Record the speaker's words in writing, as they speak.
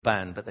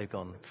band, but they've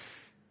gone.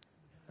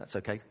 That's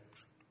okay.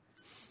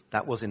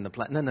 That was in the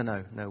plan.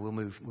 No. We'll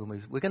move.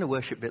 We're going to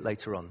worship a bit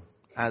later on,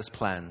 as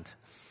planned.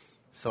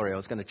 Sorry, I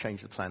was going to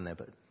change the plan there,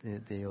 but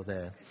you're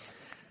there.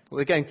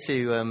 We're going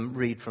to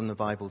read from the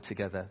Bible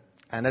together.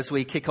 And as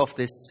we kick off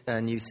this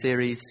new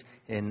series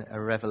in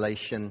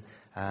Revelation,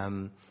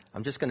 I'm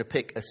just going to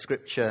pick a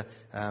scripture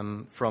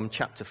from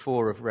chapter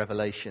 4 of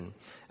Revelation.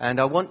 And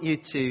I want you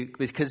to,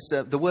 because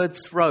the word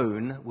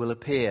throne will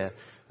appear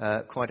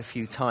quite a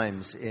few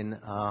times in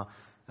our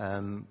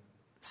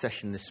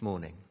session this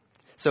morning.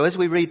 So as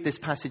we read this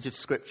passage of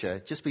scripture,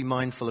 just be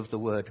mindful of the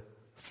word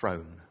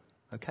throne,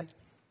 okay?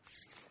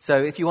 So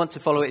if you want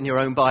to follow it in your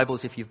own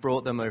Bibles, if you've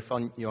brought them, or if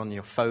you're on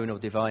your phone or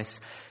device,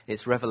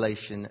 it's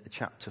Revelation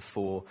chapter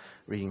 4,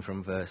 reading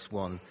from verse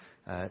 1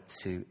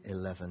 to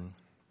 11.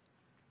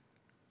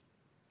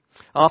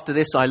 After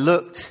this I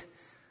looked,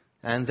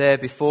 and there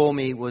before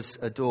me was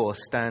a door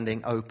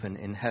standing open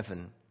in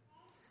heaven.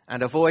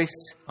 And a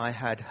voice I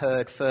had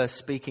heard first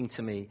speaking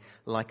to me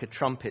like a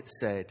trumpet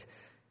said,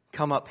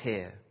 "Come up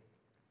here,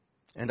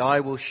 and I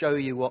will show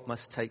you what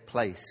must take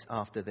place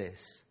after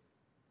this."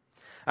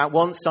 At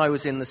once I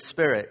was in the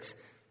Spirit,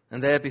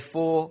 and there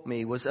before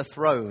me was a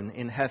throne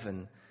in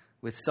heaven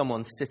with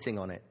someone sitting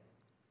on it.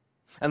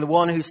 And the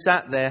one who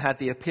sat there had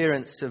the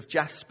appearance of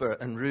jasper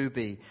and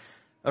ruby.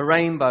 A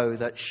rainbow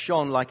that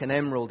shone like an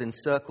emerald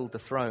encircled the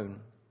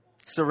throne.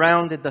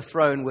 Surrounded the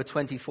throne were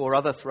 24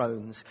 other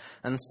thrones,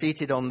 and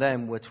seated on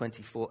them were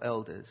 24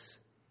 elders.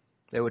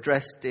 They were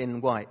dressed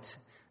in white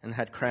and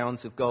had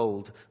crowns of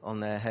gold on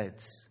their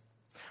heads.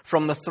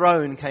 From the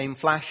throne came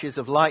flashes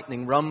of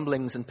lightning,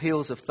 rumblings, and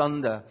peals of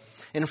thunder.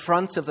 In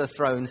front of the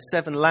throne,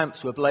 7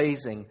 lamps were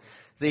blazing.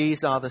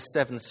 These are the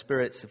 7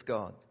 spirits of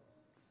God.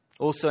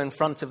 Also in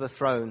front of the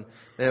throne,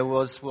 there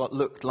was what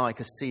looked like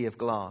a sea of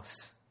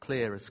glass,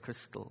 clear as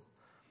crystal.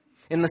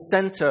 In the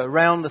center,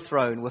 around the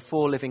throne, were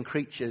 4 living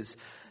creatures,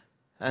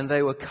 and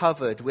they were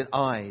covered with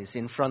eyes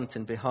in front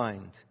and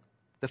behind.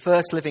 The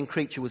first living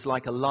creature was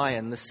like a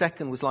lion. The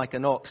second was like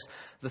an ox.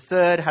 The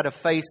third had a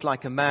face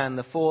like a man.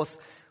 The fourth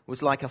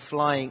was like a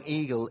flying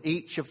eagle.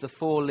 Each of the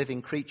 4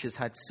 living creatures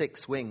had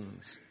 6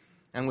 wings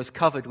and was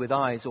covered with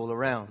eyes all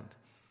around.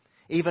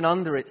 Even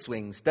under its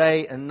wings,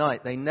 day and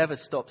night, they never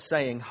stopped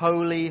saying,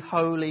 "Holy,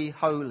 holy,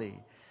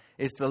 holy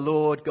is the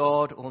Lord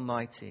God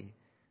Almighty,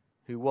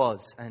 who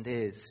was and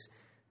is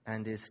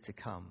to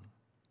come."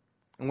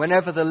 And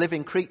whenever the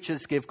living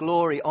creatures give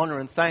glory, honor,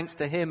 and thanks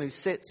to him who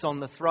sits on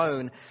the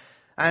throne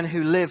and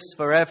who lives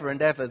forever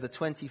and ever, the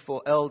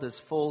 24 elders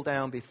fall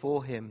down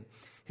before him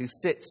who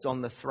sits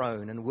on the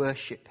throne and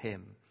worship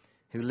him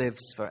who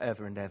lives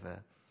forever and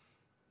ever.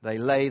 They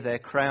lay their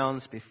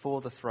crowns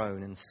before the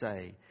throne and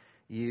say,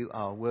 "You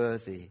are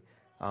worthy,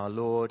 our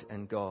Lord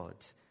and God,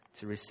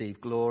 to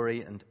receive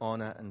glory and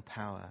honor and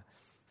power,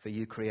 for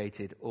you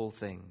created all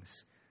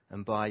things,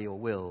 and by your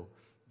will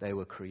they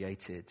were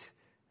created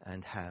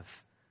and have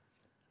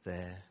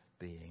their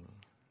being."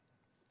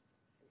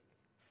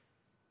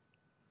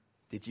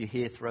 Did you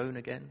hear throne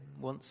again?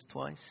 Once,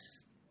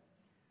 twice,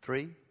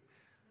 3,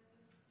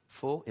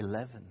 4,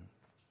 11.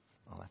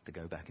 I'll have to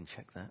go back and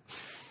check that.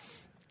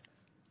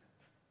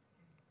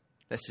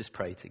 Let's just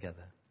pray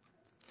together.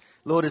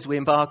 Lord, as we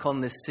embark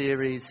on this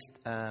series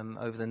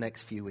over the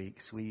next few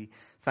weeks, we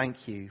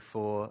thank you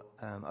for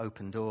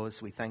open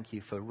doors. We thank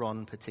you for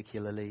Ron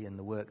particularly and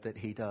the work that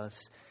he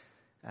does.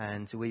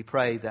 And we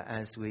pray that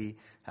as we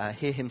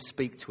hear him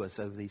speak to us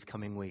over these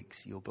coming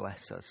weeks, you'll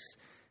bless us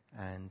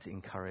and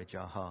encourage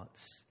our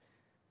hearts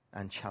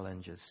and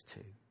challenge us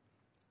too.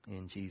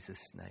 In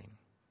Jesus' name.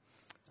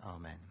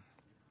 Amen.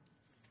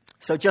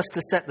 So just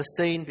to set the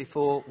scene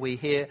before we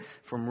hear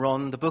from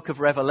Ron, the book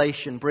of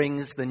Revelation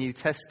brings the New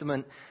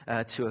Testament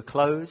to a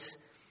close.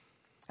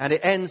 And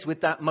it ends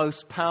with that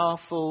most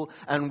powerful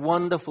and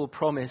wonderful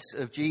promise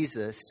of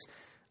Jesus,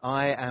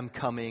 "I am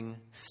coming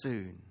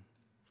soon."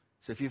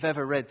 So if you've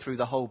ever read through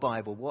the whole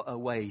Bible, what a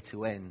way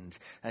to end.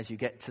 As you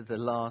get to the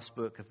last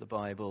book of the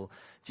Bible,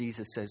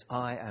 Jesus says,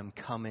 "I am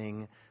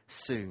coming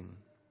soon."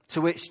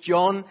 To which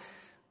John,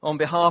 on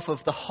behalf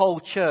of the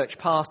whole church,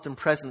 past and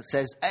present,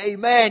 says,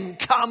 "Amen,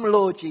 come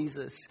Lord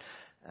Jesus."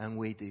 And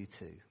we do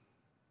too.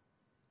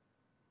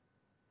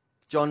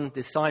 John,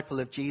 disciple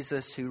of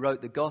Jesus, who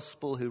wrote the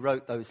gospel, who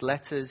wrote those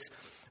letters,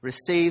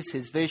 receives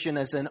his vision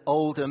as an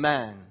older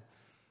man,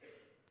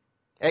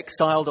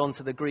 exiled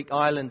onto the Greek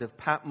island of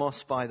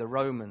Patmos by the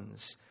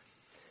Romans.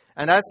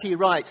 And as he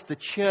writes, the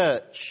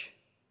church,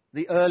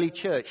 the early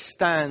church,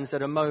 stands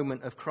at a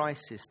moment of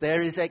crisis.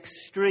 There is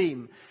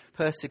extreme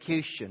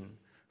persecution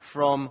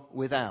from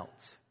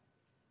without.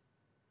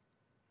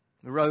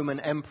 The Roman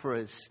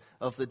emperors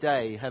of the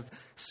day have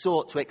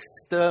sought to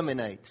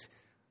exterminate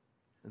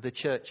the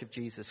Church of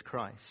Jesus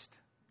Christ.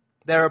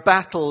 There are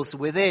battles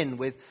within,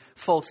 with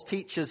false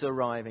teachers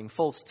arriving,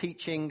 false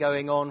teaching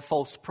going on,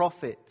 false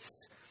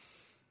prophets.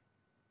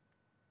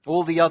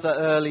 All the other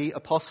early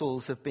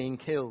apostles have been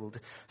killed.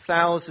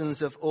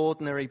 Thousands of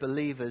ordinary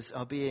believers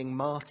are being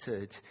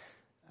martyred,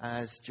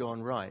 as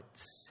John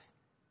writes.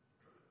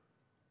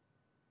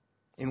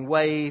 In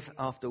wave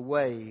after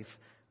wave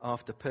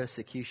after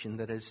persecution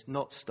that has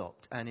not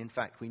stopped, and in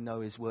fact we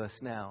know is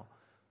worse now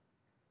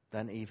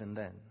than even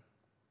then.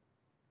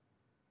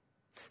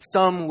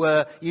 Some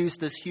were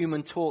used as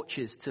human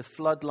torches to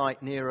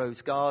floodlight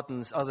Nero's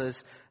gardens,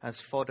 others as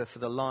fodder for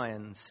the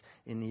lions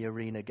in the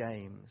arena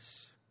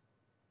games.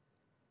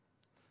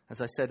 As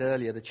I said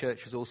earlier, the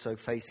church was also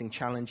facing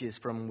challenges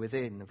from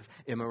within of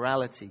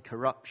immorality,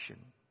 corruption.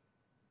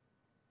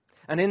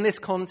 And in this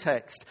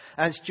context,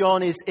 as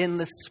John is in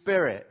the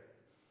Spirit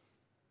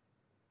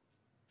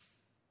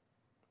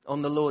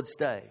on the Lord's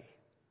day,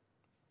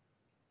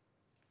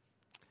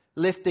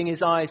 lifting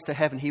his eyes to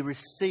heaven, he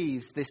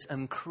receives this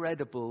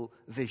incredible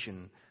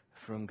vision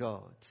from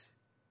God.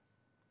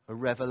 A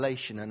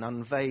revelation, an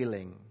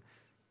unveiling.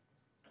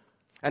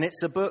 And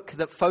it's a book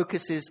that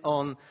focuses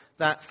on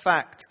that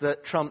fact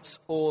that trumps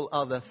all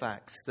other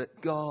facts,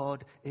 that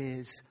God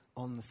is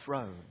on the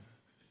throne.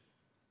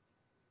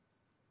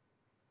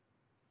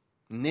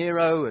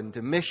 Nero and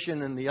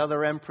Domitian and the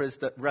other emperors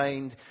that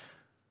reigned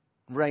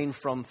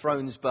from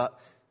thrones, but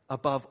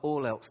above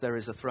all else there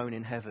is a throne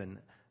in heaven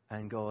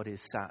and God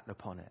is sat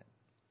upon it.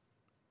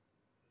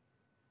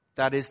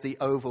 That is the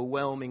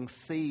overwhelming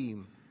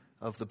theme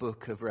of the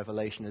book of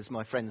Revelation. As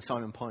my friend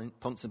Simon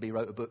Ponsonby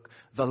wrote a book,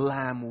 The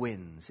Lamb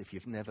Wins. If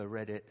you've never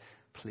read it,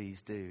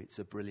 please do. It's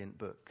a brilliant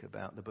book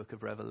about the book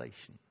of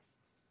Revelation.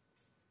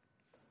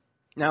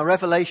 Now,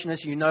 Revelation,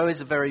 as you know,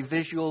 is a very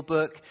visual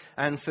book,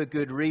 and for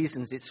good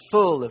reasons. It's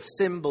full of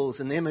symbols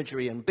and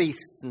imagery and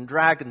beasts and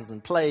dragons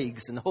and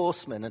plagues and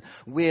horsemen and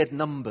weird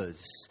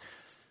numbers.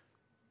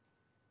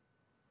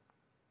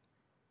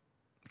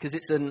 Because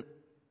it's an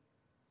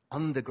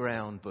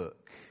underground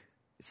book.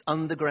 It's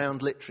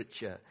underground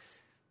literature.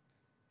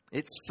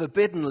 It's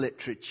forbidden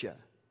literature.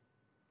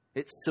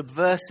 It's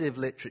subversive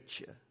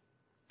literature.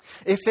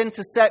 If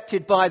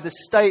intercepted by the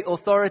state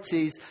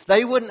authorities,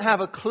 they wouldn't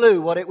have a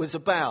clue what it was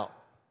about.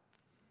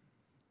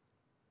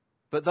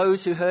 But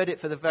those who heard it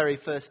for the very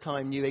first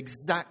time knew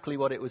exactly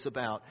what it was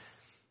about.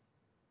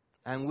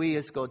 And we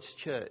as God's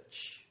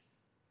church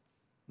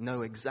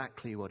know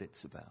exactly what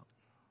it's about.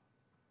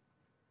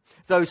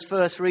 Those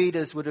first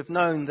readers would have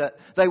known that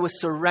they were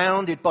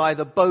surrounded by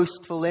the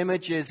boastful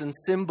images and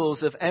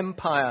symbols of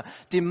empire,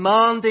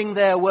 demanding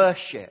their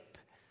worship.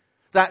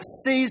 That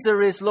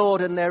Caesar is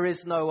Lord and there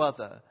is no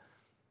other.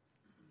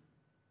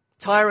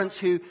 Tyrants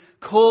who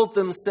called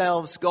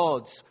themselves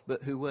gods,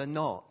 but who were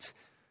not.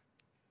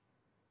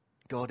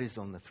 God is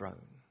on the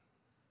throne.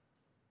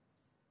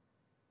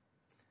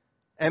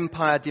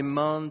 Empire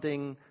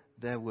demanding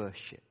their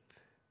worship.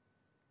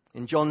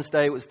 In John's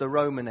day, it was the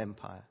Roman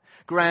Empire.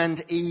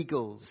 Grand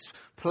eagles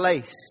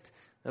placed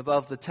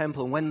above the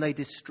temple when they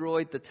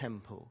destroyed the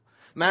temple.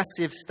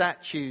 Massive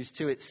statues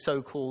to its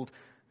so-called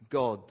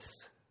gods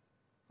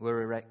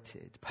were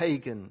erected.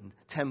 Pagan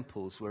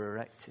temples were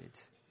erected.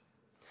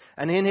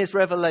 And in his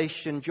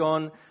revelation,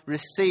 John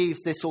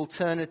receives this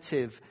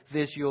alternative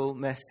visual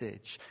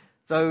message.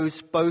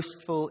 Those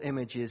boastful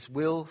images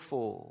will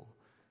fall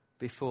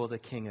before the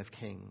King of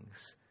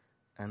Kings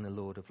and the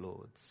Lord of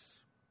Lords.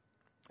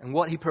 And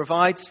what he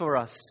provides for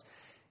us,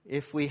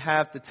 if we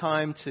have the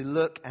time to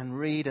look and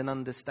read and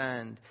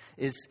understand,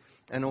 is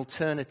an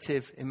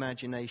alternative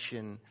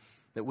imagination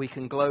that we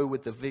can glow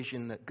with the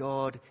vision that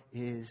God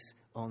is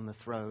on the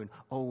throne,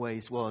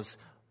 always was,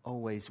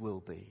 always will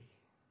be.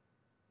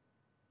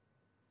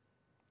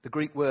 The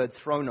Greek word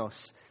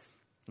thronos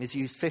is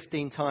used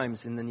 15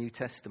 times in the New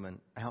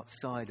Testament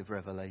outside of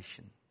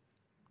Revelation.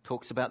 It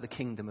talks about the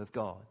kingdom of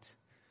God.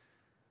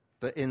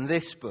 But in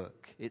this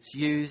book, it's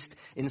used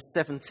in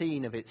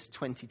 17 of its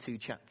 22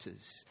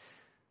 chapters.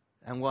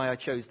 And why I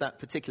chose that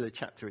particular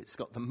chapter, it's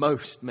got the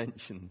most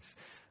mentions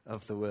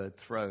of the word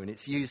throne.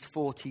 It's used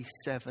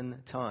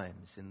 47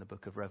 times in the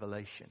book of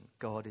Revelation.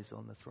 God is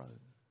on the throne.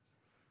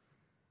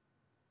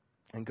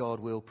 And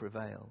God will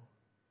prevail.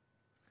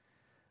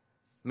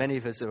 Many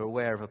of us are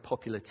aware of a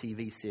popular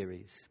TV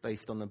series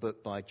based on the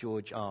book by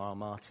George R.R.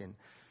 Martin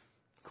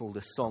called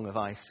A Song of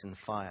Ice and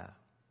Fire.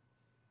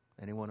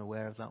 Anyone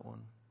aware of that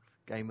one?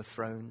 Game of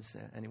Thrones?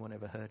 Anyone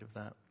ever heard of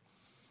that?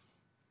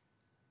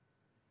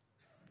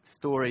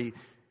 Story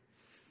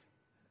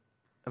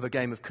of a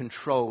game of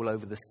control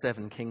over the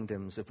 7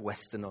 kingdoms of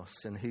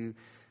Westeros and who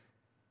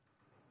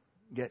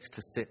gets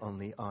to sit on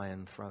the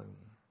Iron Throne.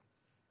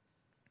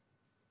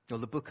 Well,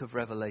 the book of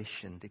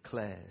Revelation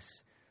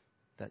declares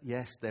that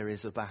yes, there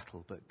is a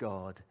battle, but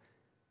God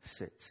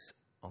sits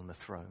on the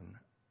throne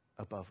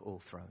above all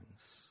thrones.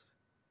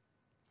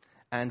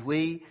 And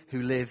we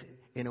who live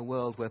in a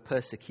world where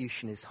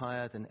persecution is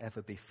higher than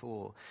ever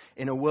before,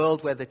 in a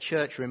world where the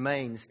church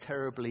remains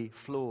terribly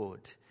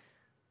flawed,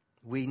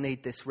 we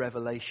need this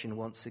revelation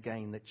once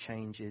again that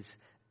changes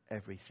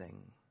everything.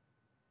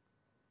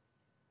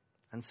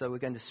 And so we're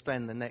going to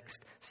spend the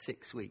next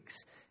 6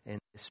 weeks in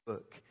this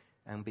book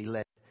and be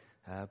led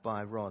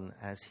by Ron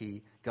as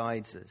he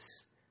guides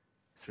us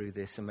through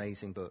this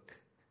amazing book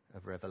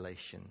of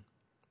Revelation.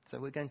 So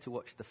we're going to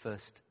watch the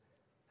first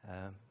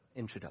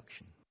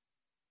introduction.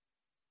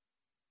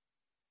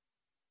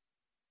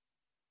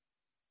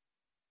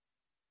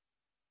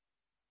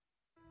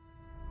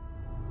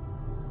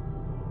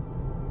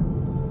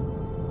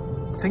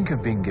 Think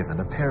of being given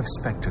a pair of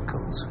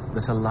spectacles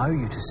that allow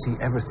you to see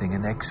everything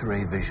in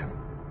X-ray vision.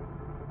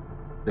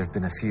 There have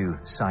been a few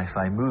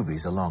sci-fi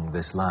movies along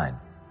this line,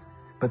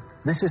 but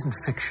this isn't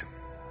fiction.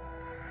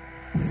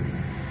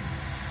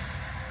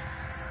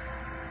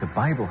 The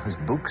Bible has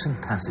books and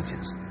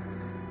passages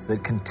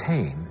that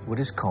contain what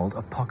is called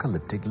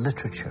apocalyptic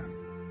literature.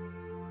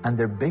 And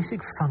their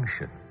basic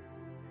function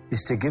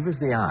is to give us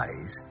the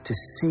eyes to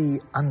see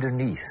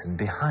underneath and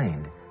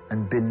behind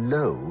and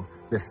below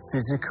the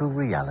physical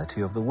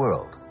reality of the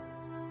world,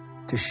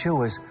 to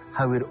show us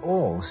how it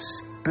all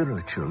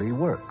spiritually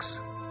works.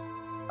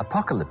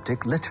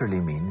 Apocalyptic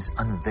literally means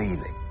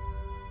unveiling.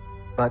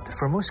 But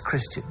for most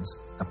Christians,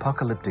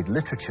 apocalyptic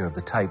literature of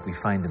the type we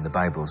find in the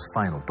Bible's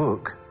final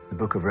book, the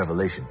book of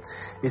Revelation,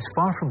 is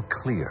far from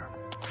clear.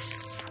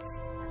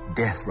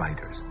 Death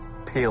riders,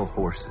 pale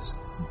horses,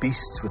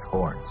 beasts with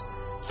horns,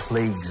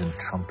 plagues and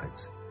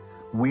trumpets,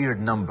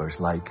 weird numbers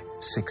like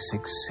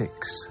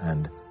 666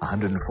 and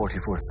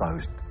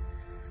 144,000.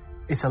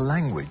 It's a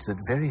language that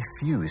very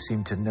few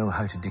seem to know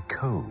how to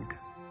decode.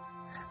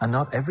 And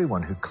not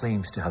everyone who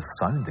claims to have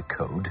found the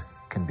code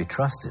can be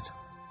trusted.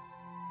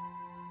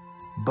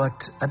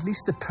 But at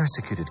least the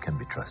persecuted can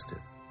be trusted,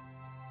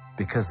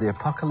 because the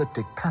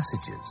apocalyptic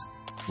passages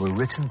were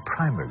written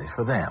primarily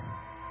for them,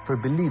 for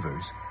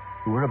believers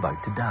who were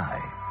about to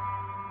die.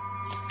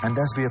 And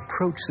as we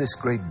approach this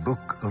great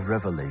book of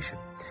Revelation,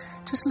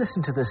 just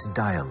listen to this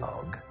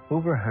dialogue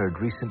overheard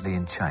recently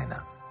in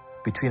China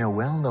between a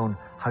well-known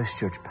house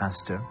church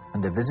pastor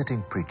and a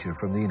visiting preacher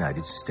from the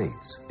United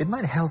States. It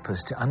might help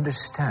us to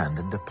understand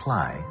and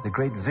apply the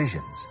great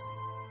visions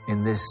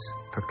in this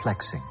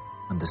perplexing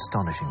and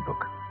astonishing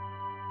book.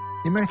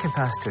 The American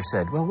pastor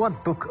said, "Well,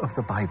 what book of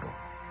the Bible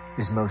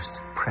is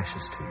most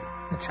precious to you?"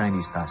 The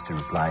Chinese pastor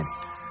replied,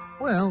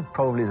 "Well,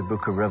 probably the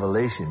book of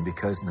Revelation,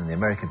 because..." And then the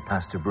American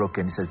pastor broke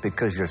in and said,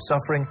 "Because your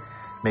suffering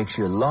makes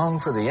you long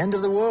for the end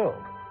of the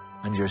world,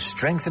 and you're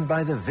strengthened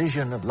by the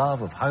vision of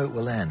love of how it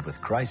will end with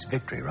Christ's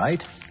victory,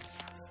 right?"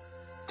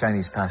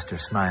 Chinese pastor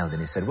smiled and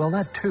he said, "Well,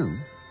 that too,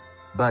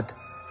 but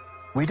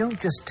we don't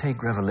just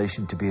take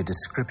Revelation to be a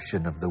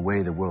description of the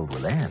way the world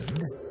will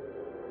end.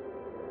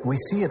 We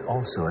see it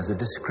also as a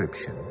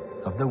description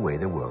of the way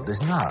the world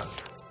is now."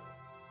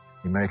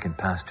 The American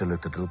pastor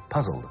looked a little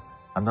puzzled.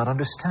 "I'm not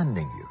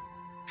understanding you.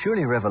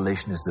 Surely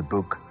Revelation is the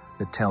book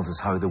that tells us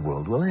how the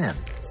world will end."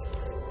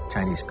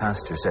 Chinese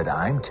pastor said,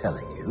 "I'm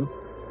telling you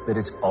that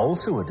it's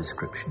also a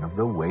description of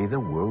the way the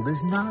world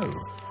is now.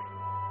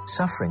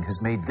 Suffering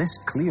has made this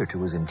clear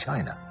to us in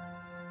China.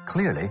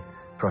 Clearly,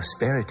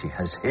 prosperity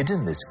has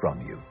hidden this from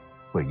you,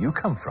 where you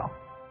come from.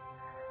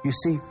 You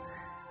see,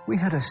 we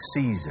had a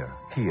Caesar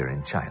here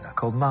in China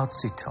called Mao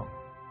Zedong,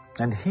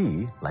 and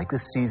he, like the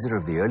Caesar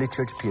of the early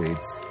church period,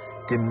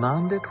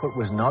 demanded what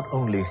was not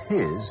only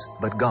his,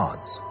 but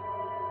God's.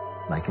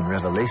 Like in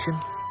Revelation,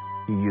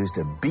 he used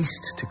a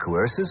beast to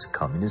coerce us,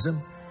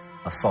 communism,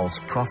 a false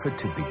prophet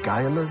to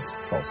beguile us,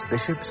 false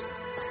bishops,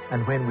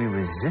 and when we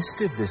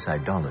resisted this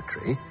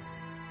idolatry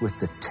with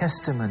the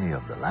testimony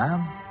of the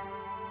Lamb,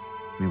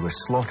 we were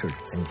slaughtered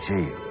and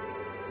jailed.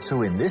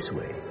 So in this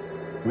way,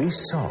 we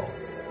saw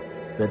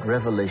that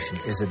Revelation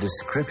is a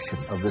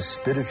description of the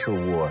spiritual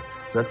war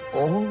that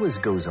always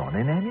goes on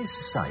in any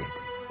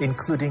society,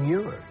 including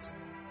yours."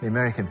 The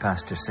American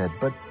pastor said,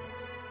 "But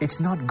it's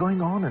not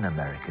going on in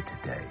America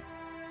today.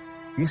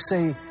 You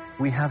say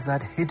we have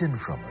that hidden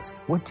from us.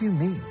 What do you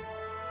mean?"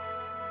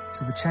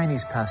 So the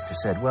Chinese pastor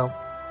said, "Well,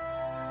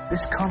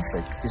 this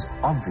conflict is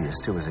obvious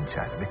to us in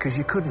China because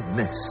you couldn't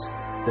miss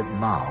that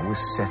Mao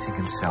was setting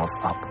himself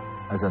up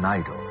as an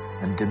idol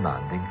and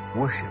demanding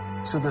worship.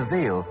 So the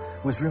veil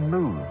was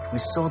removed. We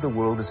saw the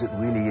world as it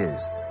really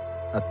is,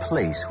 a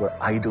place where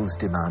idols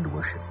demand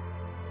worship.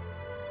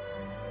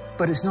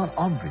 But it's not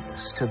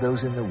obvious to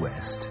those in the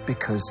West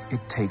because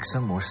it takes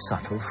a more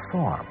subtle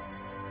form."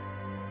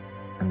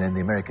 And then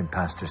the American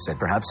pastor said,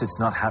 "Perhaps it's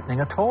not happening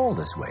at all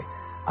this way.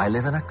 I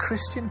live in a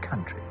Christian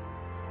country."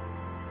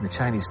 And the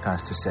Chinese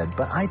pastor said,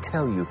 "But I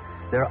tell you,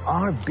 there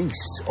are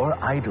beasts or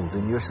idols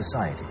in your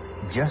society,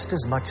 just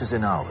as much as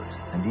in ours,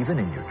 and even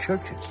in your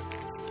churches.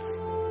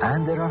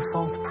 And there are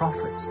false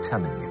prophets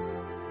telling you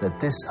that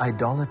this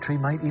idolatry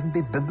might even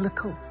be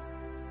biblical,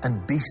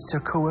 and beasts are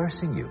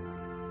coercing you.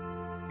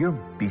 Your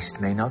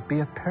beast may not be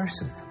a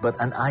person, but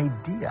an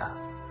idea."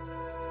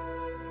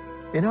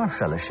 In our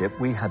fellowship,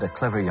 we had a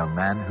clever young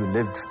man who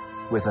lived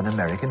with an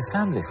American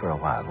family for a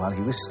while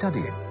he was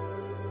studying.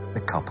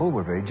 The couple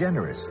were very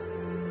generous,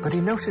 but he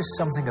noticed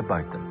something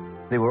about them.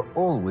 They were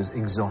always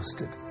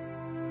exhausted.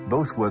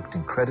 Both worked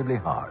incredibly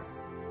hard,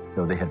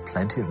 though they had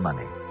plenty of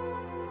money.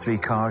 3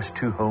 cars,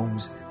 2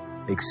 homes,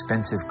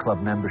 expensive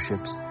club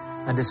memberships,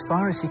 and as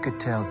far as he could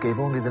tell, gave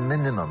only the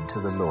minimum to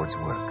the Lord's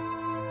work.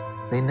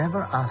 They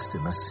never asked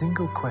him a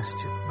single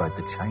question about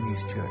the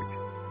Chinese church.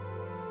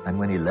 And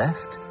when he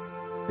left,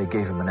 they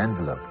gave him an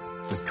envelope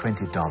with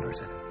 $20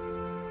 in it.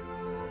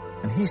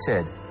 And he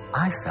said,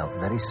 "I felt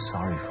very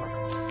sorry for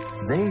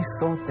them. They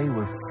thought they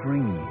were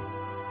free,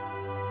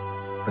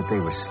 but they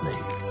were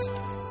slaves.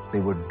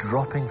 They were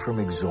dropping from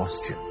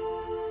exhaustion.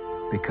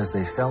 because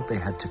they felt they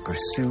had to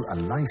pursue a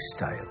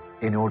lifestyle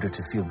in order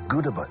to feel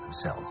good about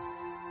themselves.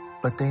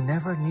 But they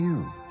never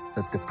knew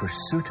that the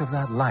pursuit of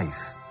that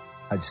life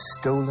had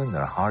stolen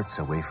their hearts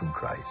away from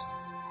Christ.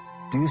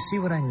 Do you see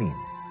what I mean?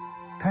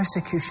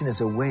 Persecution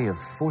is a way of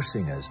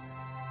forcing us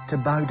to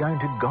bow down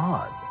to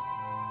God.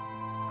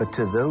 But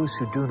to those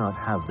who do not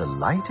have the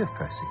light of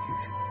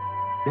persecution,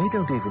 they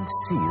don't even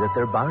see that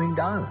they're bowing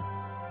down.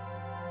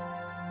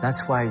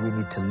 That's why we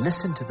need to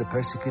listen to the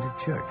persecuted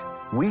church.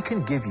 We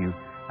can give you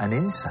an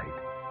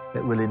insight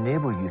that will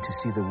enable you to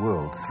see the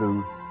world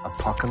through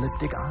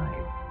apocalyptic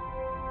eyes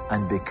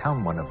and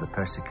become one of the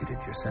persecuted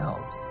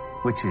yourselves,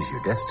 which is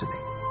your destiny.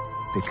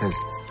 Because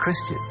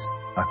Christians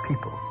are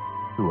people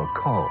who are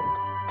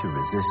called to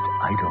resist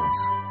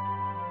idols.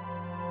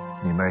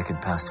 The American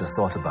pastor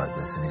thought about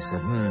this and he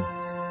said,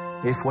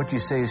 if what you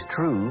say is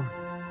true,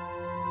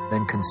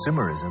 then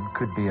consumerism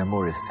could be a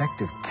more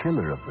effective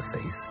killer of the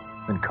faith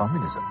than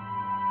communism.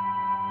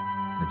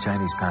 The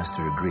Chinese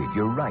pastor agreed.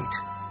 You're right.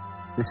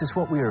 This is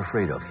what we are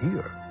afraid of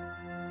here.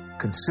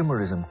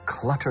 Consumerism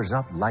clutters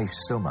up life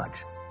so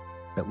much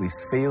that we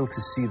fail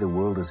to see the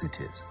world as it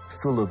is,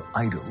 full of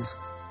idols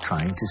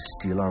trying to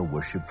steal our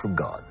worship from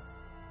God.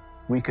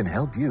 We can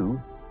help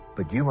you,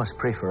 but you must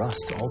pray for us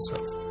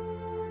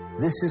also.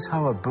 This is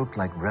how a book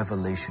like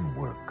Revelation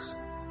works.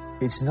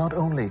 It's not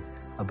only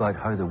about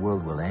how the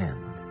world will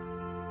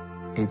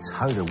end, it's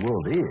how the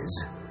world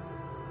is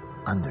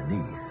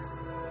underneath.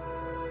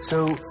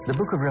 So the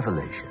book of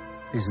Revelation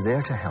is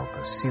there to help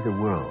us see the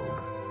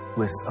world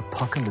with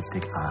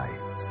apocalyptic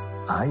eyes,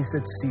 eyes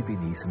that see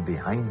beneath and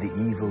behind the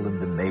evil and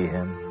the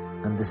mayhem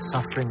and the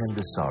suffering and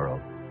the sorrow,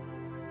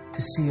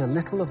 to see a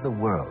little of the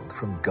world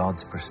from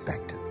God's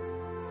perspective.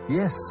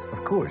 Yes,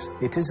 of course,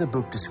 it is a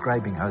book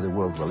describing how the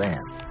world will end,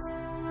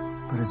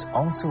 but it's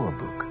also a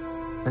book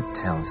that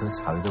tells us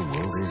how the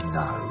world is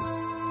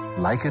now.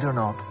 Like it or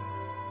not,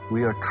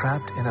 we are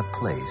trapped in a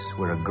place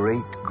where a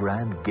great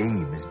grand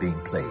game is being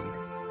played.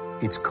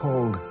 It's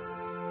called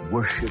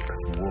worship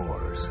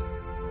wars.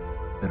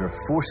 There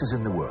are forces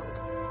in the world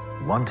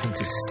wanting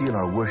to steal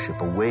our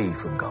worship away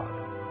from God.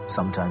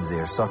 Sometimes they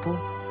are subtle,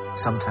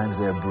 sometimes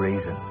they are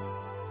brazen.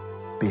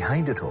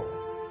 Behind it all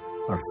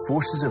are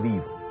forces of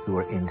evil who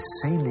are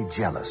insanely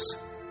jealous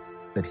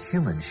that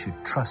humans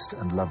should trust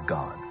and love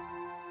God.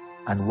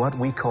 And what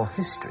we call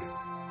history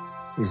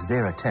is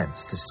their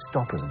attempts to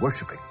stop us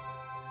worshiping.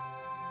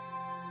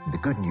 The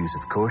good news,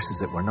 of course, is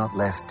that we're not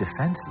left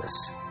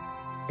defenseless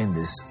in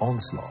this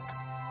onslaught.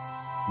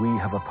 We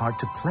have a part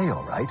to play,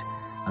 all right,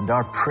 and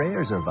our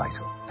prayers are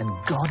vital, and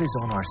God is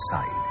on our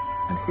side,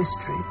 and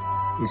history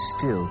is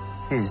still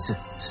His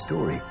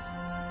story.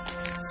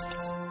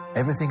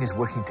 Everything is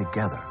working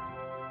together,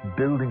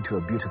 building to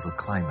a beautiful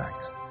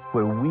climax,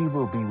 where we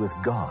will be with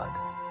God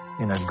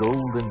in a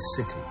golden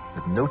city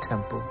with no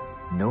temple,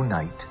 no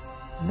night,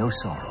 no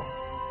sorrow.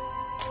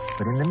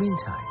 But in the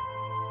meantime,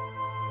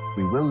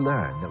 we will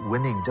learn that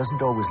winning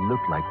doesn't always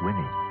look like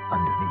winning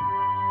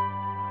underneath.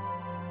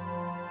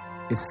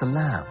 It's the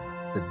Lamb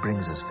that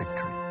brings us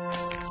victory.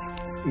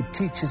 It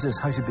teaches us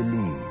how to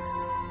believe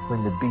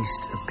when the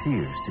beast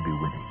appears to be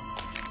winning.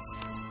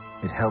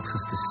 It helps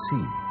us to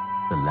see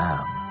the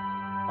Lamb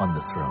on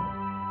the throne.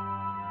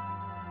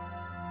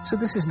 So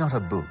this is not a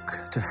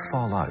book to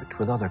fall out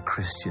with other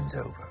Christians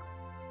over.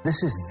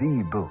 This is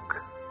the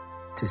book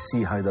to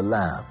see how the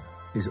Lamb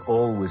is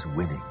always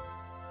winning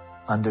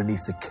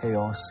underneath the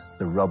chaos,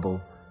 the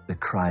rubble, the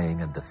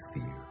crying, and the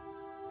fear.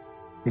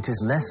 It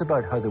is less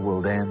about how the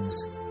world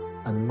ends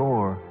and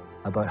more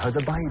about how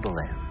the Bible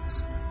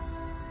ends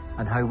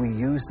and how we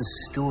use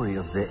the story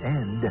of the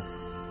end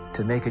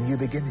to make a new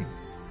beginning.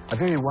 A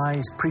very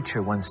wise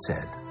preacher once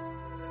said,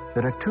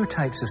 there are two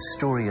types of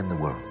story in the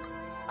world,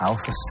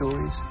 alpha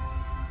stories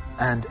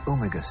and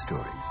omega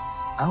stories.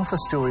 Alpha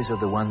stories are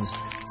the ones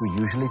we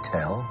usually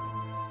tell,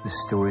 the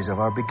stories of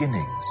our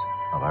beginnings,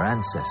 of our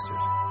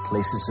ancestors,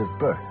 places of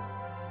birth,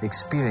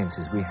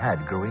 experiences we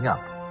had growing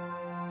up.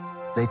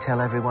 They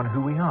tell everyone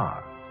who we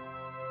are.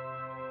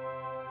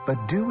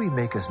 But do we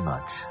make as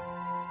much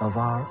of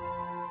our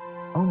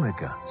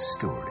omega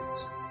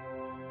stories,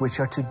 which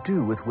are to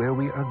do with where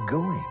we are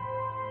going?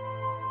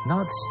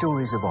 Not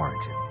stories of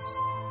origins,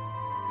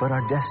 but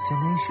our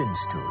destination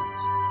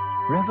stories.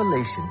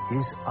 Revelation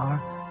is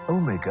our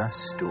omega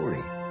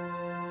story,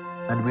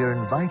 and we are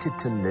invited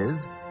to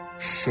live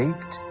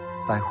shaped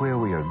by where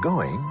we are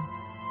going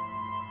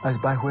as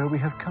by where we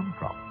have come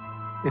from.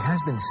 It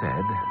has been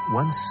said,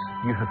 once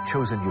you have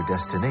chosen your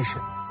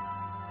destination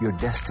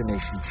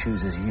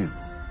chooses you.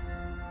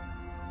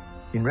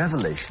 In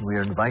Revelation, we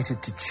are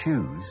invited to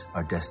choose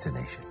our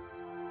destination.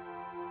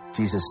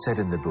 Jesus said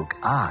in the book,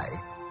 I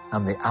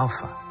am the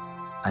Alpha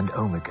and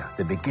Omega,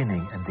 the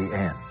beginning and the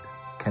end.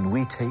 Can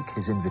we take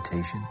His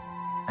invitation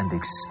and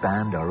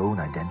expand our own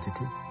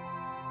identity?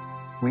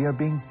 We are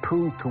being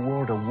pulled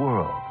toward a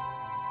world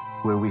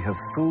where we have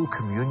full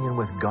communion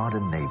with God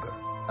and neighbor,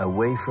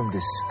 away from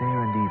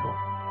despair and evil,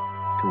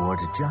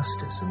 towards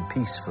justice and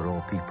peace for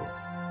all people.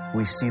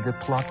 We see the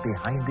plot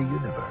behind the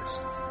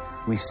universe,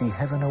 We see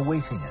heaven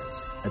awaiting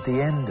us at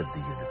the end of the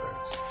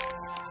universe.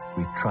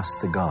 We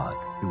trust the God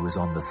who is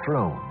on the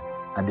throne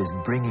and is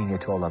bringing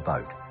it all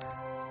about.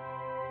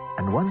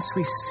 And once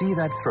we see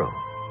that throne,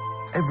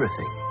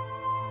 everything,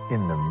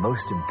 in the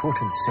most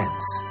important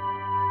sense,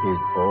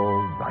 is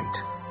all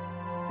right.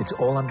 It's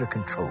all under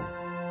control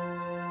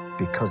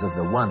because of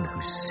the one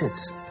who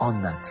sits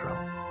on that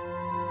throne.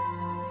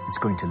 It's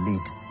going to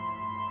lead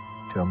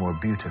to a more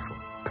beautiful,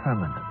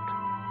 permanent,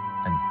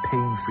 and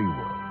pain-free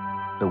world.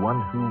 The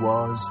one who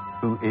was,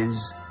 who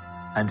is,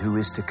 and who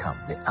is to come.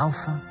 The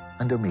Alpha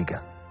and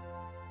Omega,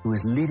 who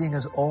is leading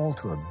us all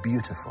to a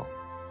beautiful,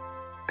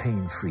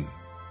 pain-free,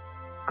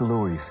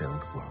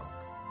 glory-filled world.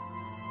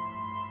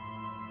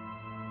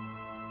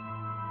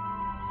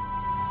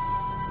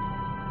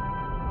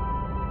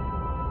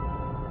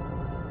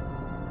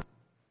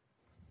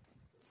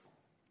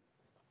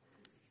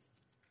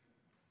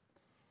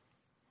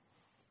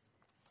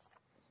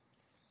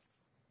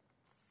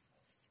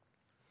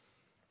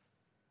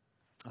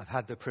 I've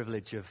had the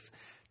privilege of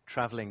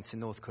traveling to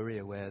North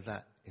Korea where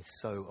that is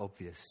so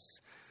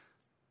obvious.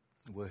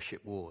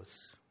 Worship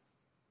wars.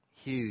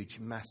 Huge,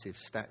 massive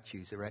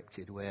statues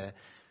erected where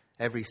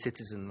every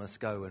citizen must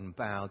go and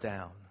bow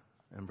down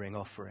and bring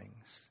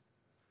offerings.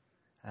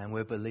 And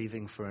we're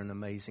believing for an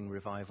amazing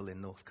revival in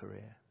North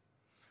Korea.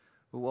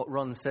 But what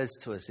Ron says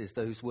to us is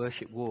those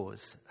worship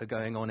wars are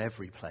going on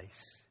every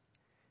place,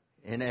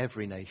 in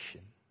every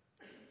nation.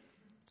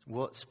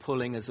 What's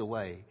pulling us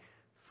away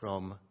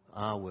from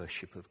our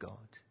worship of God?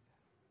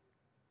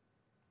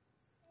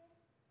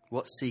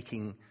 What's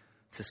seeking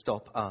to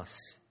stop us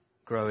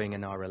growing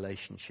in our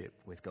relationship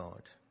with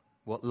God?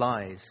 What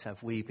lies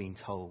have we been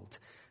told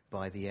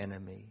by the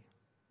enemy?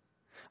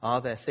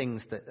 Are there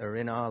things that are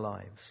in our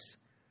lives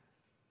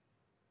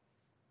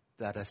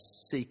that are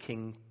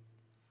seeking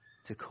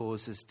to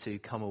cause us to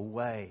come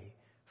away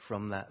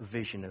from that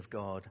vision of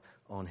God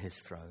on his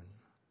throne?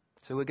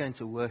 So we're going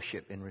to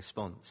worship in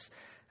response.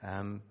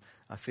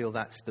 I feel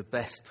that's the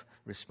best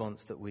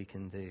response that we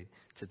can do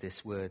to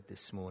this word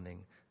this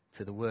morning,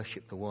 to the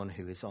worship the one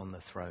who is on the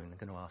throne. I'm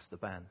going to ask the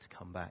band to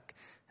come back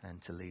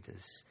and to lead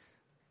us.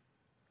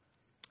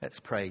 Let's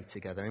pray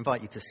together. I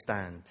invite you to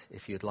stand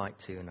if you'd like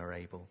to and are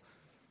able.